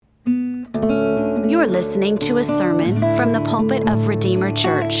are listening to a sermon from the pulpit of Redeemer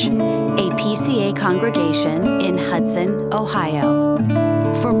Church, a PCA congregation in Hudson, Ohio.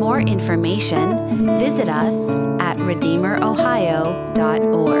 For more information, visit us at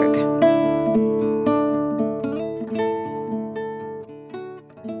redeemerohio.org.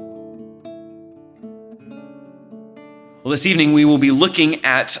 Well, this evening we will be looking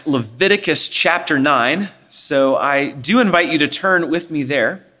at Leviticus chapter 9, so I do invite you to turn with me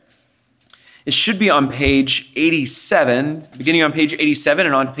there. It should be on page 87, beginning on page 87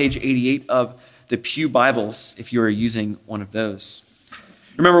 and on page 88 of the Pew Bibles, if you are using one of those.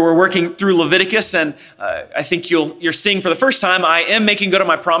 Remember, we're working through Leviticus, and I think you're seeing for the first time, I am making good on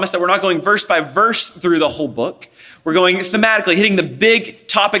my promise that we're not going verse by verse through the whole book. We're going thematically, hitting the big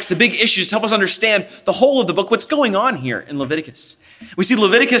topics, the big issues to help us understand the whole of the book, what's going on here in Leviticus. We see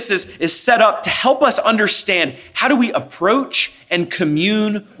Leviticus is set up to help us understand how do we approach and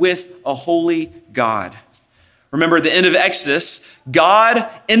commune with a holy God. Remember at the end of Exodus, God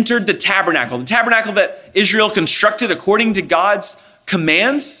entered the tabernacle that Israel constructed according to God's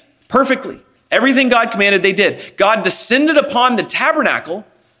commands perfectly. Everything God commanded, they did. God descended upon the tabernacle,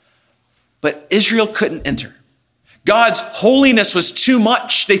 but Israel couldn't enter. God's holiness was too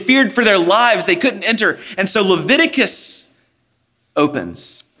much. They feared for their lives. They couldn't enter. And so Leviticus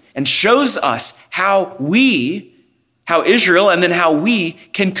opens and shows us how Israel, and then how we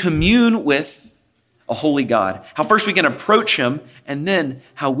can commune with a holy God. How first we can approach him, and then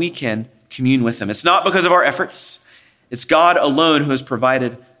how we can commune with him. It's not because of our efforts. It's God alone who has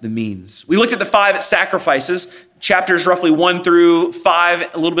provided the means. We looked at the 5 sacrifices, chapters roughly 1 through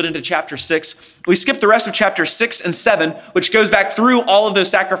 5, a little bit into chapter 6. We skipped the rest of chapter 6 and 7, which goes back through all of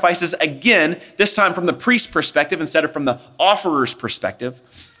those sacrifices again, this time from the priest's perspective instead of from the offerer's perspective.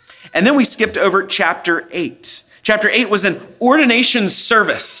 And then we skipped over chapter 8. Chapter 8 was an ordination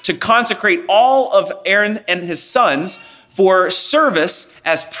service to consecrate all of Aaron and his sons for service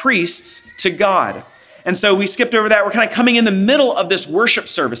as priests to God. And so we skipped over that. We're kind of coming in the middle of this worship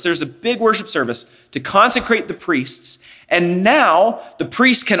service. There's a big worship service to consecrate the priests. And now the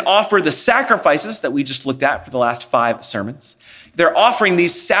priests can offer the sacrifices that we just looked at for the last 5 sermons. They're offering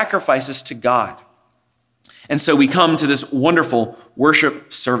these sacrifices to God. And so we come to this wonderful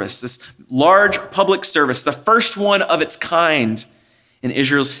worship service, this large public service, the first one of its kind in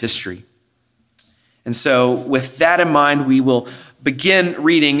Israel's history. And so with that in mind, we will begin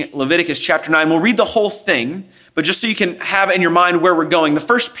reading Leviticus chapter 9. We'll read the whole thing, but just so you can have in your mind where we're going, the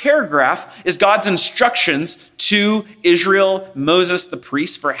first paragraph is God's instructions to Israel, Moses, the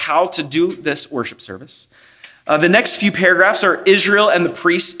priest, for how to do this worship service. The next few paragraphs are Israel and the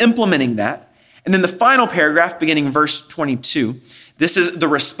priests implementing that. And then the final paragraph, beginning verse 22, this is the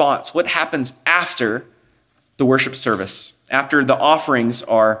response. What happens after the worship service? After the offerings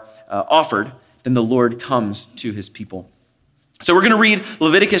are offered, then the Lord comes to his people. So we're going to read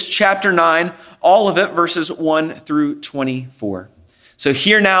Leviticus chapter 9, all of it, verses 1 through 24. So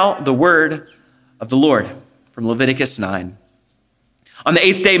hear now the word of the Lord from Leviticus 9. On the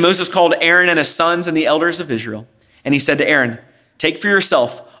 8th day, Moses called Aaron and his sons and the elders of Israel. And he said to Aaron, "Take for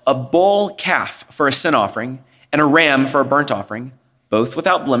yourself a bull calf for a sin offering and a ram for a burnt offering, both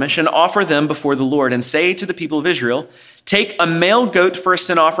without blemish, and offer them before the Lord. And say to the people of Israel, take a male goat for a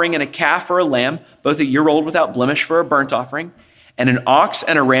sin offering and a calf for a lamb, both a year old without blemish for a burnt offering, and an ox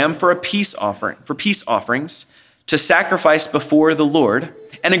and a ram for peace offerings to sacrifice before the Lord,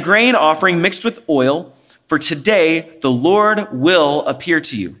 and a grain offering mixed with oil, for today the Lord will appear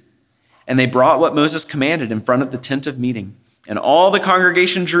to you." And they brought what Moses commanded in front of the tent of meeting. And all the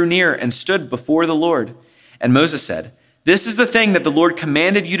congregation drew near and stood before the Lord. And Moses said, "This is the thing that the Lord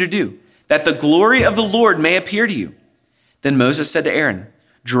commanded you to do, that the glory of the Lord may appear to you." Then Moses said to Aaron,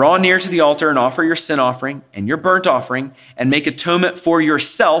 "Draw near to the altar and offer your sin offering and your burnt offering, and make atonement for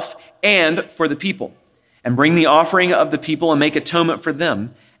yourself and for the people. And bring the offering of the people and make atonement for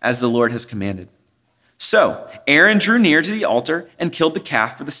them, as the Lord has commanded." So Aaron drew near to the altar and killed the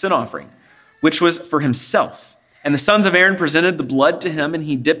calf for the sin offering, which was for himself. And the sons of Aaron presented the blood to him, and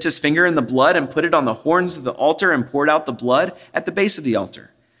he dipped his finger in the blood and put it on the horns of the altar and poured out the blood at the base of the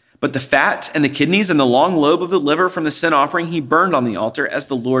altar. But the fat and the kidneys and the long lobe of the liver from the sin offering he burned on the altar, as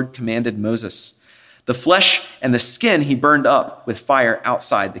the Lord commanded Moses. The flesh and the skin he burned up with fire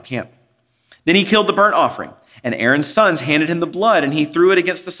outside the camp. Then he killed the burnt offering, and Aaron's sons handed him the blood, and he threw it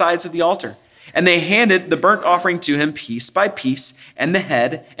against the sides of the altar. And they handed the burnt offering to him piece by piece, and the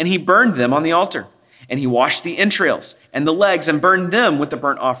head, and he burned them on the altar. And he washed the entrails and the legs and burned them with the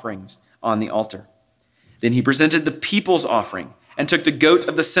burnt offerings on the altar. Then he presented the people's offering and took the goat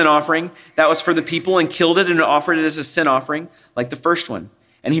of the sin offering that was for the people and killed it and offered it as a sin offering like the first one.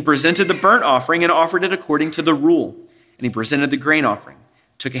 And he presented the burnt offering and offered it according to the rule. And he presented the grain offering,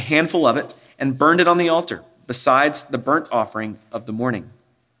 took a handful of it, and burned it on the altar, besides the burnt offering of the morning.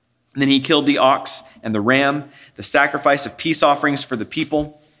 And then he killed the ox and the ram, the sacrifice of peace offerings for the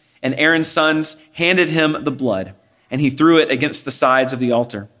people. And Aaron's sons handed him the blood, and he threw it against the sides of the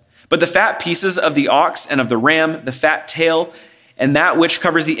altar. But the fat pieces of the ox and of the ram, the fat tail, and that which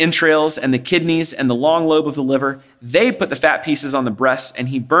covers the entrails and the kidneys and the long lobe of the liver, they put the fat pieces on the breasts, and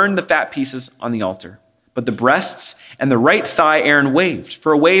he burned the fat pieces on the altar. But the breasts and the right thigh Aaron waved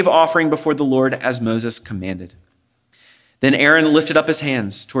for a wave offering before the Lord as Moses commanded. Then Aaron lifted up his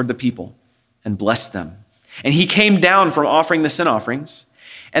hands toward the people and blessed them. And he came down from offering the sin offerings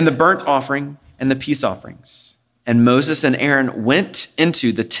and the burnt offering and the peace offerings. And Moses and Aaron went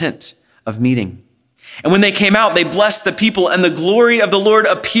into the tent of meeting. And when they came out, they blessed the people, and the glory of the Lord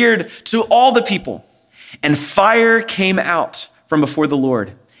appeared to all the people. And fire came out from before the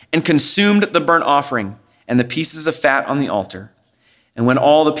Lord and consumed the burnt offering and the pieces of fat on the altar. And when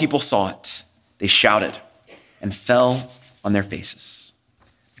all the people saw it, they shouted and fell on their faces.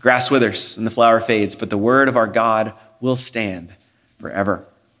 The grass withers and the flower fades, but the word of our God will stand forever.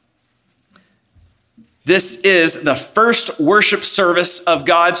 This is the first worship service of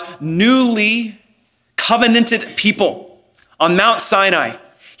God's newly covenanted people on Mount Sinai.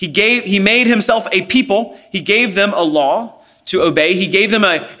 He made himself a people. He gave them a law to obey. He gave them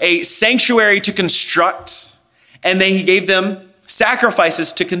a sanctuary to construct, and then he gave them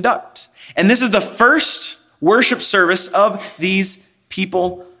sacrifices to conduct. And this is the first worship service of these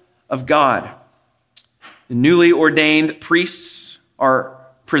people of God. The newly ordained priests are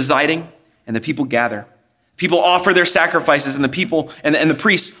presiding, and the people gather. People offer their sacrifices, and the people and the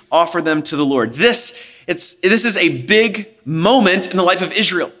priests offer them to the Lord. This is a big moment in the life of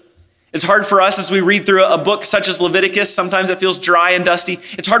Israel. It's hard for us as we read through a book such as Leviticus. Sometimes it feels dry and dusty.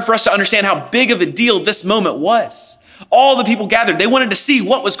 It's hard for us to understand how big of a deal this moment was. All the people gathered. They wanted to see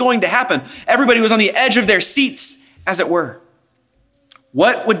what was going to happen. Everybody was on the edge of their seats, as it were.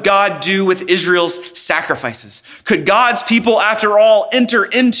 What would God do with Israel's sacrifices? Could God's people, after all, enter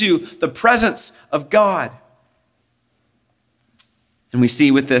into the presence of God? And we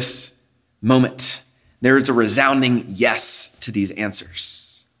see with this moment, there is a resounding yes to these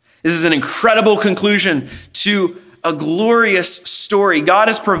answers. This is an incredible conclusion to a glorious story. God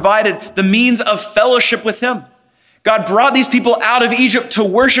has provided the means of fellowship with him. God brought these people out of Egypt to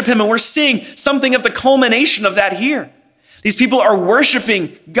worship him, and we're seeing something of the culmination of that here. These people are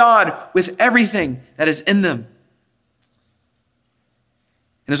worshiping God with everything that is in them.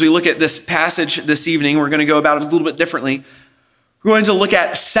 And as we look at this passage this evening, we're going to go about it a little bit differently. We're going to look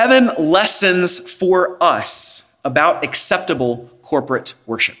at 7 lessons for us about acceptable corporate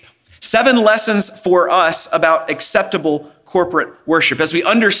worship. 7 lessons for us about acceptable corporate worship as we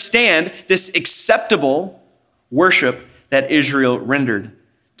understand this acceptable worship that Israel rendered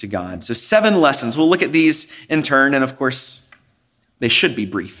to God. So 7 lessons. We'll look at these in turn, and of course, they should be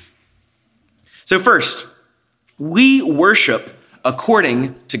brief. So first, we worship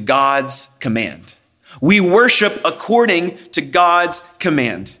according to God's command. We worship according to God's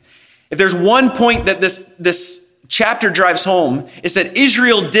command. If there's one point that this chapter drives home, is that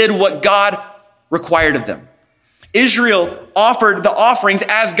Israel did what God required of them. Israel offered the offerings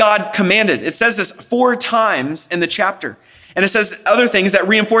as God commanded. It says this 4 times in the chapter. And it says other things that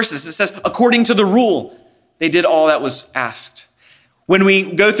reinforce this. It says, according to the rule, they did all that was asked. When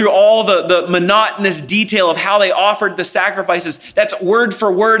we go through all the monotonous detail of how they offered the sacrifices, that's word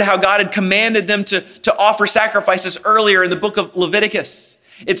for word how God had commanded them to offer sacrifices earlier in the book of Leviticus.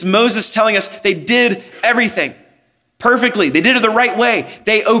 It's Moses telling us they did everything perfectly. They did it the right way.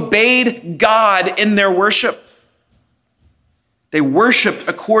 They obeyed God in their worship. They worshiped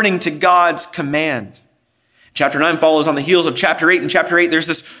according to God's command. Chapter 9 follows on the heels of chapter 8. In chapter 8, there's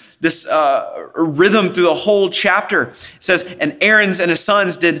this rhythm through the whole chapter. It says, and Aaron's and his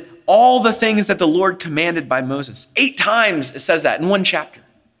sons did all the things that the Lord commanded by Moses. 8 times it says that in one chapter.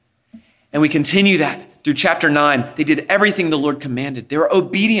 And we continue that through chapter 9. They did everything the Lord commanded. They were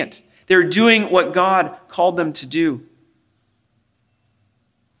obedient. They were doing what God called them to do.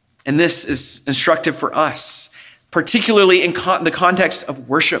 And this is instructive for us, particularly in the context of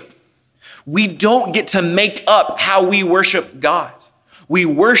worship. We don't get to make up how we worship God. We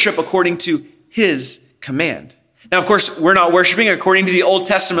worship according to his command. Now, of course, we're not worshiping according to the Old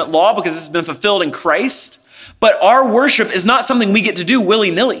Testament law because this has been fulfilled in Christ. But our worship is not something we get to do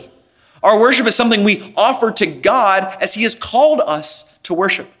willy-nilly. Our worship is something we offer to God as he has called us to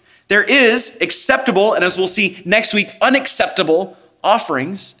worship. There is acceptable, and as we'll see next week, unacceptable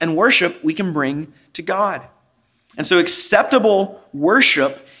offerings and worship we can bring to God. And so acceptable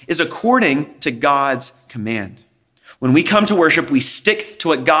worship is according to God's command. When we come to worship, we stick to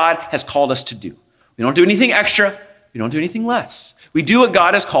what God has called us to do. We don't do anything extra. We don't do anything less. We do what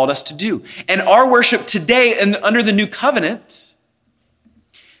God has called us to do. And our worship today and under the new covenant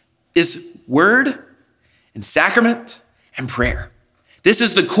is word and sacrament and prayer. This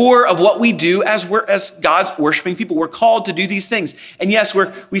is the core of what we do as God's worshiping people. We're called to do these things. And yes,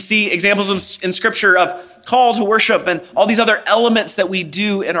 we see examples in Scripture of call to worship and all these other elements that we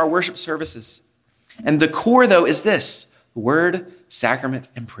do in our worship services. And the core, though, is this: word, sacrament,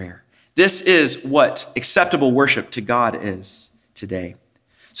 and prayer. This is what acceptable worship to God is today.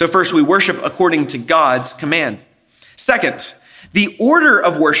 So first, we worship according to God's command. Second, the order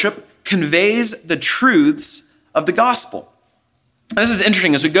of worship conveys the truths of the gospel. This is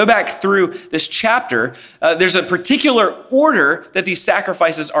interesting. As we go back through this chapter, there's a particular order that these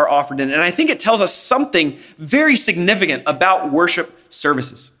sacrifices are offered in. And I think it tells us something very significant about worship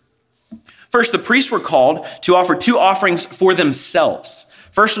services. First, the priests were called to offer two offerings for themselves.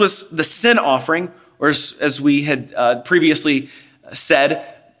 First was the sin offering, or as we had previously said,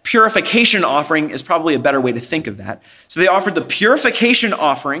 purification offering is probably a better way to think of that. So they offered the purification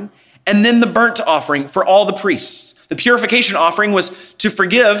offering and then the burnt offering for all the priests. The purification offering was to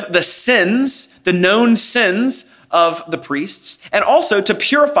forgive the sins, the known sins of the priests, and also to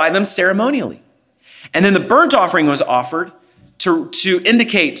purify them ceremonially. And then the burnt offering was offered to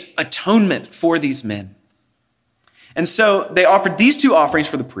indicate atonement for these men. And so they offered these two offerings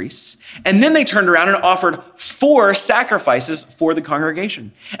for the priests, and then they turned around and offered 4 sacrifices for the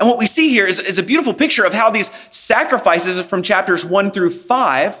congregation. And what we see here is a beautiful picture of how these sacrifices from chapters 1 through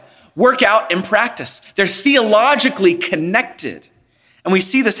 5 work out in practice. They're theologically connected. And we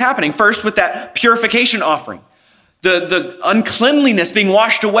see this happening first with that purification offering. The uncleanliness being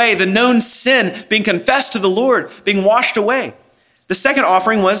washed away, the known sin being confessed to the Lord, being washed away. The second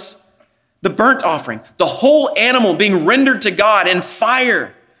offering was the burnt offering, the whole animal being rendered to God in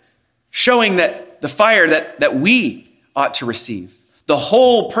fire, showing that the fire that we ought to receive. The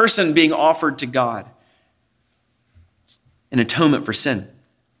whole person being offered to God in atonement for sin.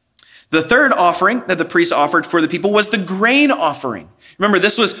 The third offering that the priest offered for the people was the grain offering. Remember,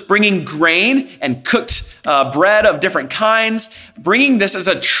 this was bringing grain and cooked bread of different kinds, bringing this as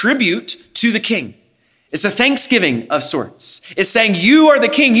a tribute to the king. It's a thanksgiving of sorts. It's saying, you are the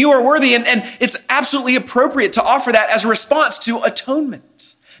king, you are worthy, and it's absolutely appropriate to offer that as a response to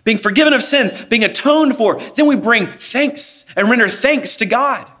atonement. Being forgiven of sins, being atoned for, then we bring thanks and render thanks to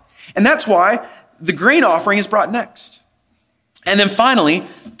God. And that's why the grain offering is brought next. And then finally,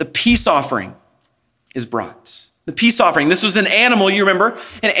 the peace offering is brought. The peace offering, this was an animal, you remember,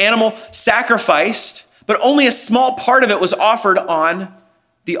 an animal sacrificed, but only a small part of it was offered on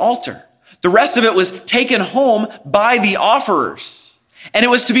the altar. The rest of it was taken home by the offerers. And it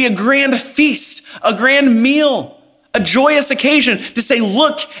was to be a grand feast, a grand meal, a joyous occasion to say,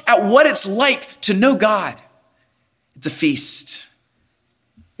 look at what it's like to know God. It's a feast.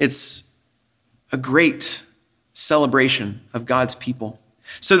 It's a great celebration of God's people.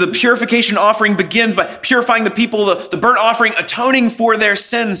 So the purification offering begins by purifying the people, the burnt offering atoning for their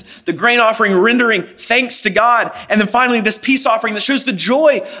sins, the grain offering rendering thanks to God, and then finally this peace offering that shows the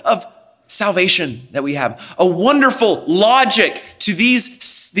joy of salvation that we have. A wonderful logic to these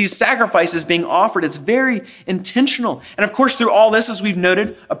sacrifices being offered. It's very intentional. And of course, through all this, as we've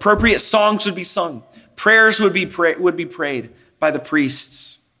noted, appropriate songs would be sung. Prayers would be prayed by the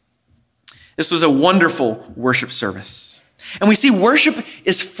priests. This was a wonderful worship service. And we see worship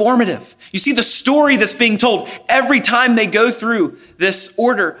is formative. You see the story that's being told every time they go through this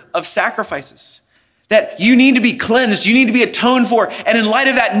order of sacrifices. That you need to be cleansed, you need to be atoned for. And in light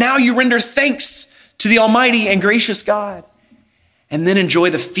of that, now you render thanks to the Almighty and gracious God. And then enjoy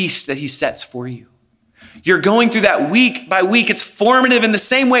the feast that He sets for you. You're going through that week by week. It's formative in the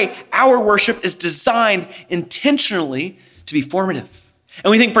same way our worship is designed intentionally to be formative.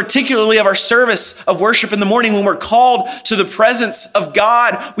 And we think particularly of our service of worship in the morning when we're called to the presence of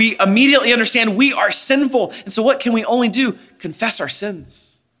God. We immediately understand we are sinful. And so what can we only do? Confess our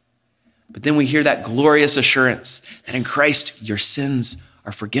sins. But then we hear that glorious assurance that in Christ your sins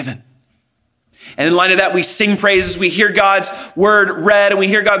are forgiven. And in light of that, we sing praises, we hear God's word read, and we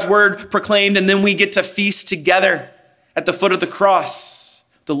hear God's word proclaimed, and then we get to feast together at the foot of the cross,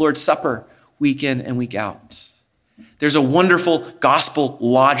 the Lord's Supper, week in and week out. There's a wonderful gospel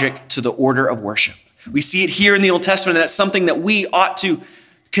logic to the order of worship. We see it here in the Old Testament, and that's something that we ought to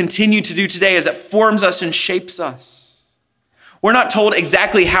continue to do today as it forms us and shapes us. We're not told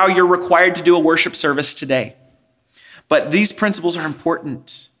exactly how you're required to do a worship service today, but these principles are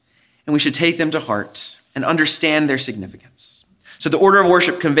important, and we should take them to heart. and understand their significance. So the order of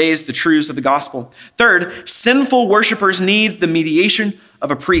worship conveys the truths of the gospel. Third, sinful worshipers need the mediation of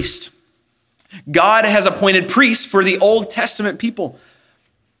a priest. God has appointed priests for the Old Testament people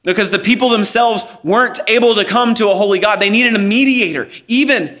because the people themselves weren't able to come to a holy God. They needed a mediator.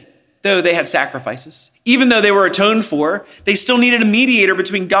 Even though they had sacrifices, even though they were atoned for, they still needed a mediator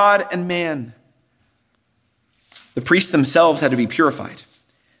between God and man. The priests themselves had to be purified.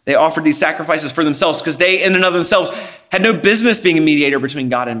 They offered these sacrifices for themselves because they, in and of themselves, had no business being a mediator between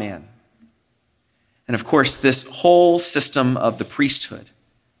God and man. And of course, this whole system of the priesthood,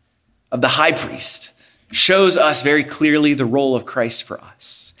 of the high priest, shows us very clearly the role of Christ for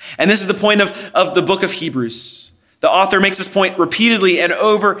us. And this is the point of the book of Hebrews. The author makes this point repeatedly and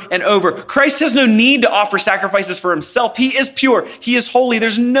over and over. Christ has no need to offer sacrifices for himself. He is pure. He is holy.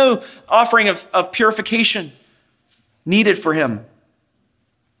 There's no offering of purification needed for him.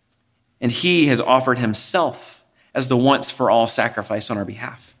 And he has offered himself as the once for all sacrifice on our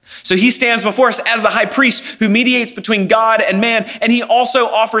behalf. So he stands before us as the high priest who mediates between God and man, and he also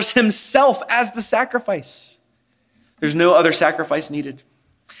offers himself as the sacrifice. There's no other sacrifice needed.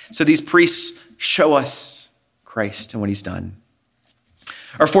 So these priests show us Christ and what he's done.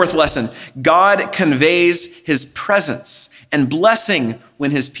 Our fourth lesson, God conveys his presence and blessing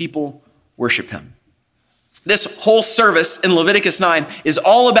when his people worship him. This whole service in Leviticus 9 is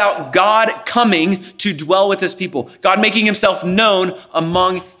all about God coming to dwell with his people, God making himself known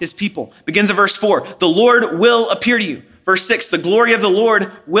among his people. Begins at verse 4, the Lord will appear to you. Verse 6, the glory of the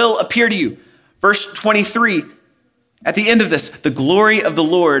Lord will appear to you. Verse 23, at the end of this, the glory of the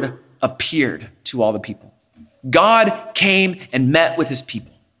Lord appeared to all the people. God came and met with his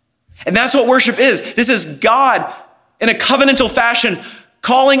people. And that's what worship is. This is God in a covenantal fashion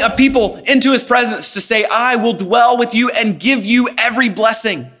calling a people into his presence to say, I will dwell with you and give you every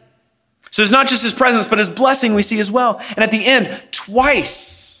blessing. So it's not just his presence, but his blessing we see as well. And at the end,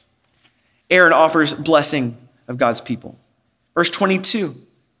 twice, Aaron offers blessing of God's people. Verse 22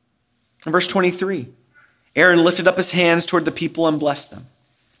 and verse 23, Aaron lifted up his hands toward the people and blessed them.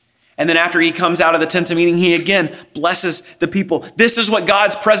 And then after he comes out of the tent of meeting, he again blesses the people. This is what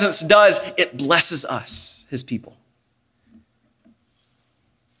God's presence does. It blesses us, his people.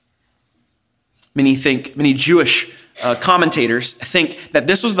 Many Jewish commentators think that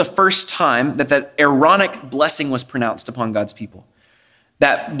this was the first time that that Aaronic blessing was pronounced upon God's people.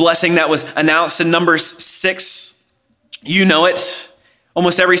 That blessing that was announced in Numbers 6, you know it.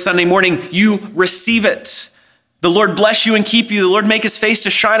 Almost every Sunday morning, you receive it. The Lord bless you and keep you. The Lord make his face to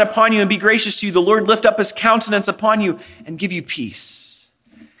shine upon you and be gracious to you. The Lord lift up his countenance upon you and give you peace.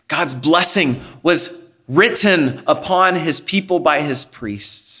 God's blessing was written upon his people by his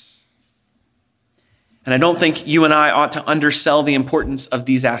priests. And I don't think you and I ought to undersell the importance of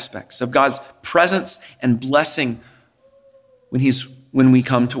these aspects, of God's presence and blessing when we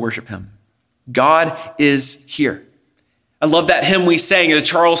come to worship him. God is here. I love that hymn we sang, the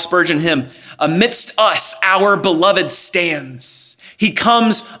Charles Spurgeon hymn. Amidst us, our beloved stands. He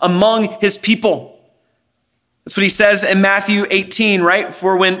comes among his people. That's what he says in Matthew 18, right?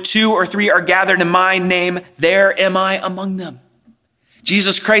 For when 2 or 3 are gathered in my name, there am I among them.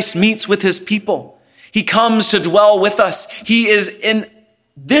 Jesus Christ meets with his people. He comes to dwell with us. He is in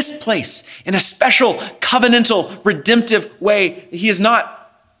this place in a special covenantal, redemptive way. He is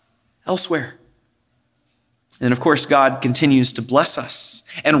not elsewhere. And of course, God continues to bless us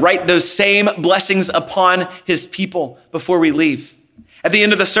and write those same blessings upon his people before we leave. At the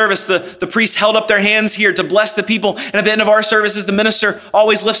end of the service, the priests held up their hands here to bless the people. And at the end of our services, the minister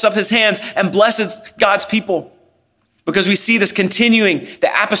always lifts up his hands and blesses God's people. Because we see this continuing, the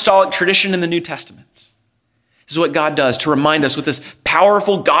apostolic tradition in the New Testament. This is what God does to remind us with this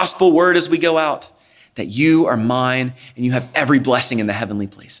powerful gospel word as we go out, that you are mine and you have every blessing in the heavenly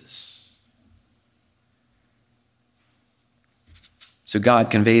places. So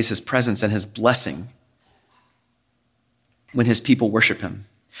God conveys his presence and his blessing when his people worship him.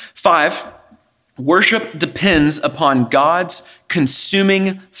 5, worship depends upon God's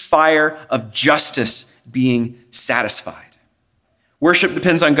consuming fire of justice being satisfied. Worship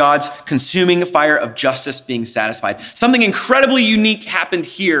depends on God's consuming fire of justice being satisfied. Something incredibly unique happened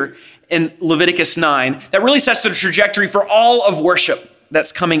here in Leviticus 9 that really sets the trajectory for all of worship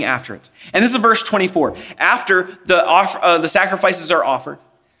that's coming after it. And this is verse 24. After the sacrifices are offered,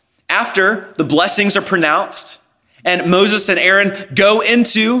 after the blessings are pronounced, and Moses and Aaron go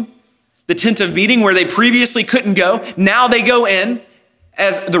into the tent of meeting where they previously couldn't go, now they go in.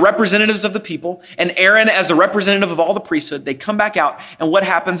 as the representatives of the people and Aaron as the representative of all the priesthood, they come back out. And what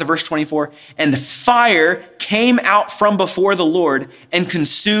happens in verse 24? And the fire came out from before the Lord and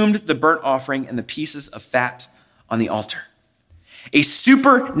consumed the burnt offering and the pieces of fat on the altar. A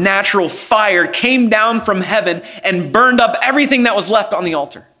supernatural fire came down from heaven and burned up everything that was left on the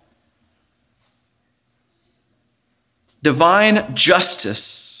altar. Divine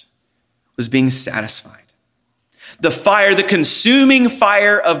justice was being satisfied. The fire, the consuming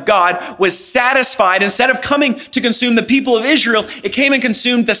fire of God was satisfied. Instead of coming to consume the people of Israel, it came and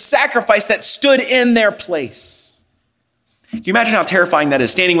consumed the sacrifice that stood in their place. Can you imagine how terrifying that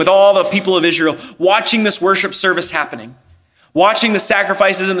is? Standing with all the people of Israel, watching this worship service happening, watching the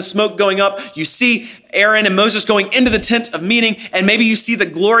sacrifices and the smoke going up. You see Aaron and Moses going into the tent of meeting, and maybe you see the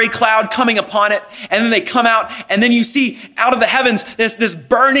glory cloud coming upon it, and then they come out, and then you see out of the heavens this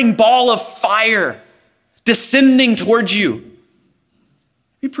burning ball of fire descending towards you. It'd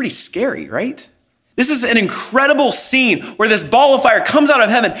be pretty scary, right? This is an incredible scene where this ball of fire comes out of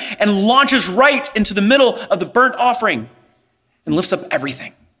heaven and launches right into the middle of the burnt offering and lifts up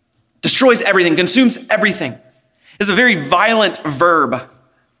everything, destroys everything, consumes everything. It's a very violent verb. It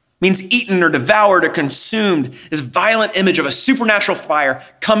means eaten or devoured or consumed. This violent image of a supernatural fire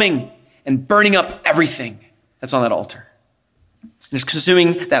coming and burning up everything that's on that altar. And it's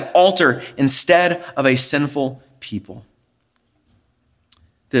consuming that altar instead of a sinful people.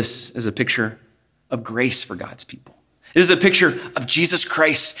 This is a picture of grace for God's people. This is a picture of Jesus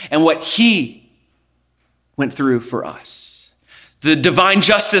Christ and what he went through for us. The divine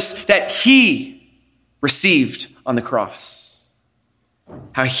justice that he received on the cross.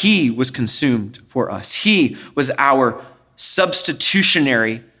 How he was consumed for us. He was our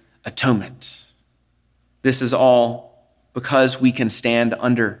substitutionary atonement. This is all because we can stand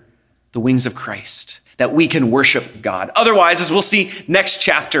under the wings of Christ, that we can worship God. Otherwise, as we'll see next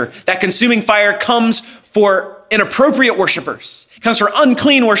chapter, that consuming fire comes for inappropriate worshipers. It comes for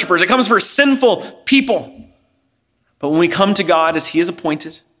unclean worshipers. It comes for sinful people. But when we come to God as he is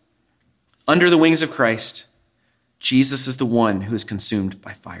appointed, under the wings of Christ, Jesus is the one who is consumed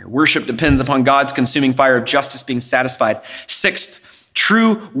by fire. Worship depends upon God's consuming fire of justice being satisfied. Sixth,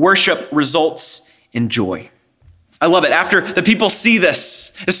 true worship results in joy. I love it. After the people see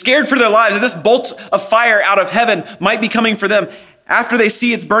this, they're scared for their lives, that this bolt of fire out of heaven might be coming for them. After they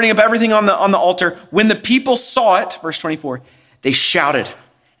see it's burning up everything on the altar, when the people saw it, verse 24, they shouted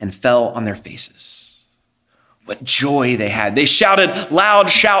and fell on their faces. What joy they had. They shouted loud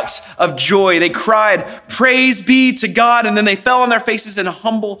shouts of joy. They cried, "Praise be to God." And then they fell on their faces in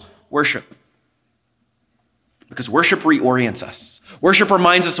humble worship. Because worship reorients us. Worship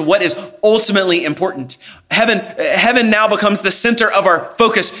reminds us of what is ultimately important. Heaven now becomes the center of our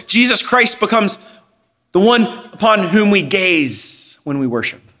focus. Jesus Christ becomes the one upon whom we gaze when we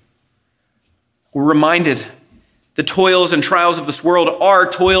worship. We're reminded the toils and trials of this world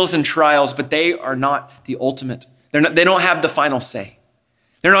are toils and trials, but they are not the ultimate. They don't have the final say.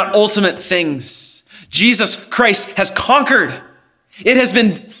 They're not ultimate things. Jesus Christ has conquered. It has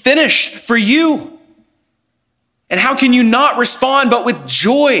been finished for you. And how can you not respond but with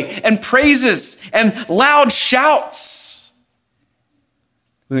joy and praises and loud shouts?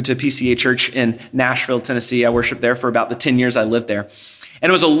 We went to a PCA church in Nashville, Tennessee. I worshiped there for about the 10 years I lived there. And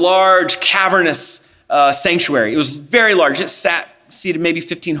it was a large, cavernous sanctuary. It was very large. It seated maybe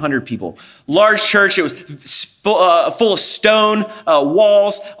 1,500 people. Large church. It was full of stone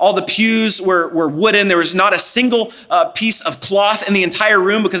walls. All the pews were wooden. There was not a single piece of cloth in the entire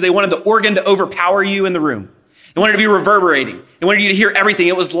room because they wanted the organ to overpower you in the room. They wanted it to be reverberating. They wanted you to hear everything.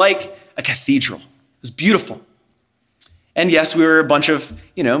 It was like a cathedral. It was beautiful. And yes, we were a bunch of,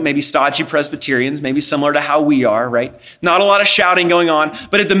 maybe stodgy Presbyterians, maybe similar to how we are, right? Not a lot of shouting going on.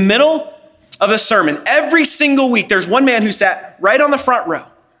 But at the middle of the sermon, every single week, there's one man who sat right on the front row.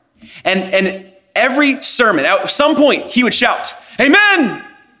 And every sermon, at some point, he would shout, "Amen!"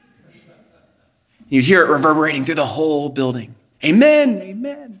 You'd hear it reverberating through the whole building. Amen,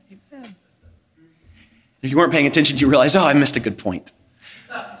 amen. If you weren't paying attention, you realize, I missed a good point.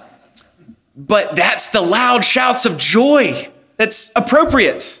 But that's the loud shouts of joy that's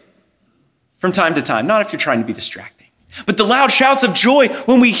appropriate from time to time, not if you're trying to be distracting. But the loud shouts of joy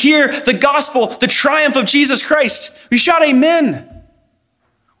when we hear the gospel, the triumph of Jesus Christ, we shout amen.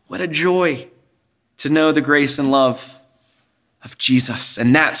 What a joy to know the grace and love of Jesus.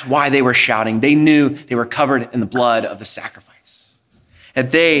 And that's why they were shouting. They knew they were covered in the blood of the sacrifice.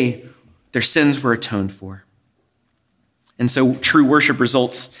 And their sins were atoned for. And so true worship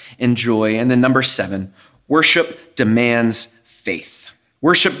results in joy. And then number 7, worship demands faith.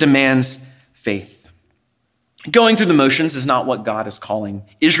 Worship demands faith. Going through the motions is not what God is calling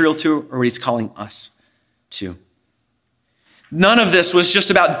Israel to or what he's calling us to. None of this was just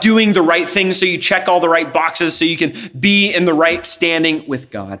about doing the right thing so you check all the right boxes so you can be in the right standing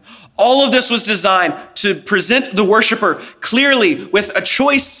with God. All of this was designed to present the worshiper clearly with a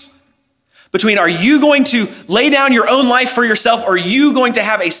choice between, are you going to lay down your own life for yourself, or are you going to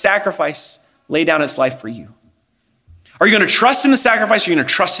have a sacrifice lay down its life for you? Are you going to trust in the sacrifice, or are you going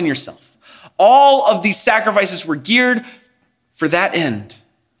to trust in yourself? All of these sacrifices were geared for that end,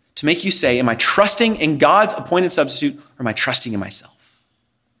 to make you say, am I trusting in God's appointed substitute, or am I trusting in myself?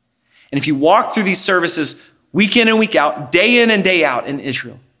 And if you walk through these services week in and week out, day in and day out in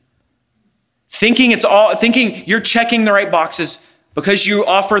Israel, thinking you're checking the right boxes because you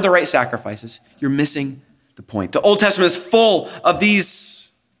offer the right sacrifices, you're missing the point. The Old Testament is full of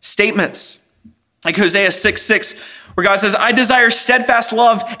these statements, like Hosea 6:6, where God says, I desire steadfast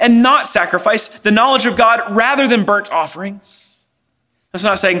love and not sacrifice, the knowledge of God rather than burnt offerings. That's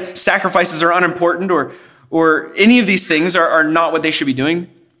not saying sacrifices are unimportant or any of these things are not what they should be doing.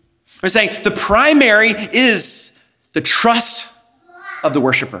 We're saying the primary is the trust of the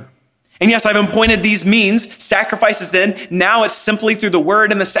worshiper. And yes, I've appointed these means, sacrifices then. Now it's simply through the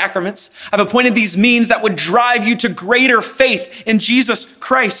word and the sacraments. I've appointed these means that would drive you to greater faith in Jesus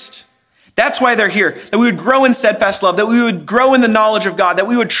Christ. That's why they're here, that we would grow in steadfast love, that we would grow in the knowledge of God, that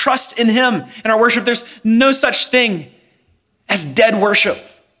we would trust in him in our worship. There's no such thing as dead worship.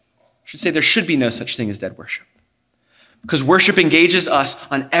 I should say there should be no such thing as dead worship, because worship engages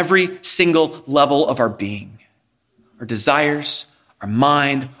us on every single level of our being, our desires, our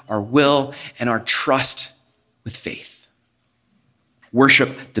mind, our will, and our trust with faith.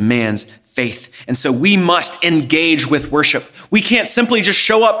 Worship demands faith. And so we must engage with worship. We can't simply just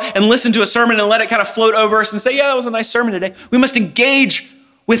show up and listen to a sermon and let it kind of float over us and say, yeah, that was a nice sermon today. We must engage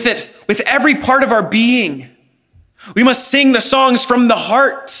with it, with every part of our being. We must sing the songs from the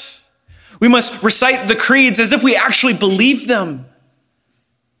heart. We must recite the creeds as if we actually believe them,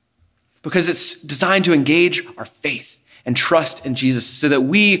 because it's designed to engage our faith and trust in Jesus so that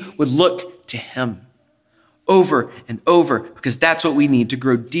we would look to him over and over, because that's what we need to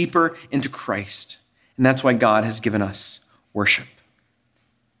grow deeper into Christ. And that's why God has given us worship.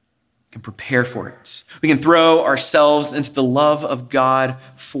 We can prepare for it. We can throw ourselves into the love of God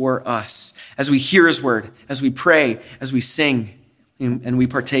for us as we hear his word, as we pray, as we sing, and we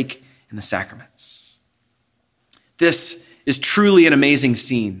partake in the sacraments. This is truly an amazing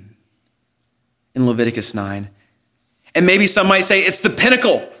scene in Leviticus 9. And maybe some might say it's the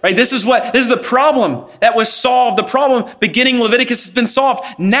pinnacle, right? This is the problem that was solved. The problem beginning Leviticus has been solved.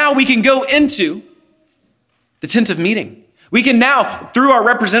 Now we can go into the tent of meeting. We can now, through our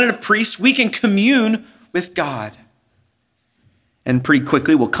representative priest, we can commune with God. And pretty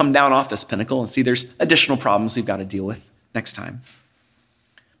quickly we'll come down off this pinnacle and see there's additional problems we've got to deal with next time.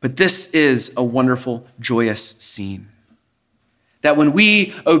 But this is a wonderful, joyous scene. That when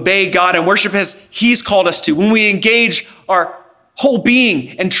we obey God and worship as he's called us to, when we engage our whole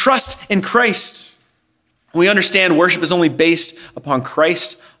being and trust in Christ, we understand worship is only based upon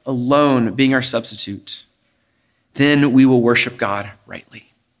Christ alone being our substitute, then we will worship God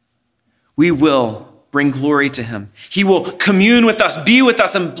rightly. We will bring glory to him. He will commune with us, be with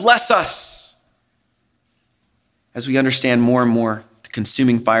us, and bless us as we understand more and more the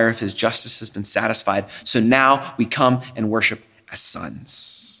consuming fire of his justice has been satisfied. So now we come and worship as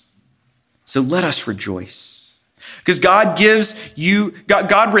sons. So let us rejoice, because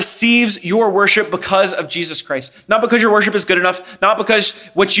God receives your worship because of Jesus Christ. Not because your worship is good enough, not because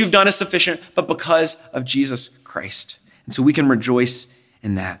what you've done is sufficient, but because of Jesus Christ. And so we can rejoice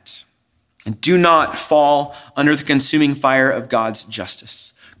in that. And do not fall under the consuming fire of God's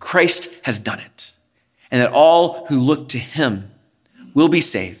justice. Christ has done it, and that all who look to him will be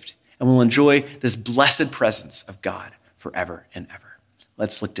saved and will enjoy this blessed presence of God forever and ever.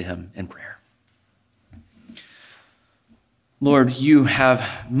 Let's look to him in prayer. Lord, you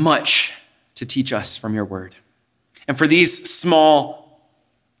have much to teach us from your word. And for these small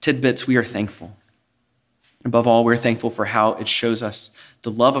tidbits, we are thankful. Above all, we're thankful for how it shows us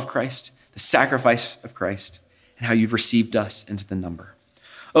the love of Christ, the sacrifice of Christ, and how you've received us into the number.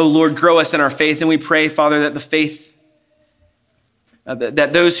 Oh Lord, grow us in our faith. And we pray, Father, that the faith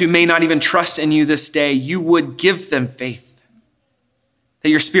that those who may not even trust in you this day, you would give them faith, that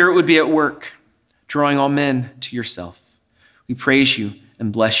your Spirit would be at work, drawing all men to yourself. We praise you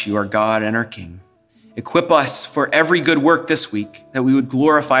and bless you, our God and our King. Equip us for every good work this week, that we would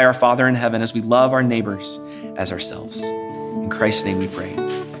glorify our Father in heaven as we love our neighbors as ourselves. In Christ's name we pray.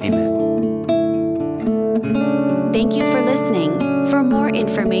 Amen. Thank you for listening. For more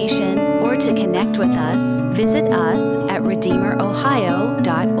information or To connect with us, visit us at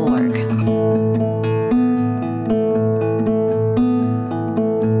redeemerohio.org.